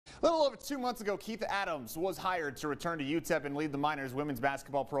A little over 2 months ago, Keitha Adams was hired to return to UTEP and lead the Miners women's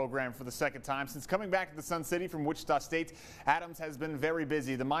basketball program for the second time. Since coming back to the Sun City from Wichita State, Adams has been very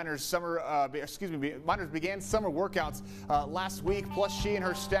busy. The Miners began summer workouts last week, plus she and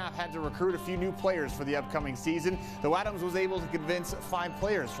her staff had to recruit a few new players for the upcoming season, though Adams was able to convince 5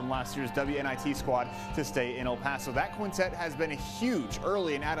 players from last year's WNIT squad to stay in El Paso. That quintet has been huge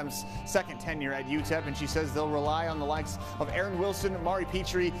early in Adams' second tenure at UTEP, and she says they'll rely on the likes of Aaron Wilson, Mari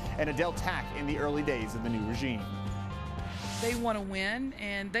Petrie, and Adele Tack in the early days of the new regime. They want to win,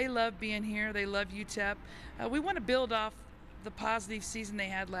 and they love being here. They love UTEP. We want to build off the positive season they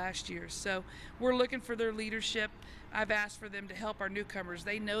had last year, so we're looking for their leadership. I've asked for them to help our newcomers.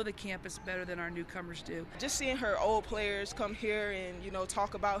 They know the campus better than our newcomers do. Just seeing her old players come here and,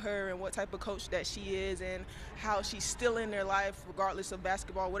 talk about her and what type of coach that she is and how she's still in their life regardless of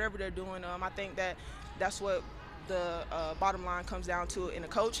basketball, whatever they're doing. I think that's what the bottom line comes down to in a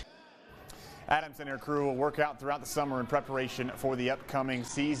coach. Adams and her crew will work out throughout the summer in preparation for the upcoming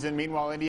season. Meanwhile, Indiana